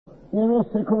इवें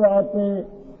सिख वास्ते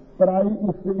पराई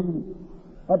इस्तरी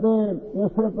अते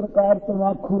इसे प्रकार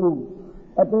तंबाकू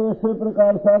अते इसे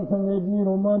प्रकार साध संवेदी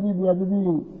रोमां की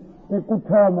बेअदबी ते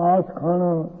कुठा मास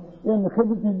खाना ये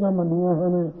निखिध चीज़ां मंनियां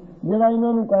हैं। जिहड़ा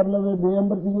इन्हां नूं कर लवे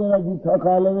बेअमृतीए का जूठा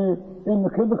खा लवे ये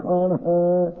निखिध खान है।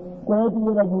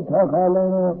 कुरैतीए का जूठा खा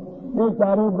लेना ये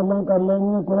चारों गल्लां कर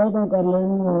लैणियां कुरैतां कर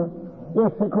लैणियां ये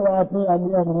सिख वास्ते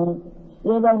आग्या नहीं।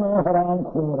 ਇਹਦਾ नाम हराम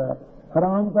खोर है।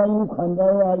 हराम का ही खांदा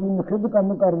है आदमी निखिध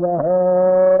काम करता है।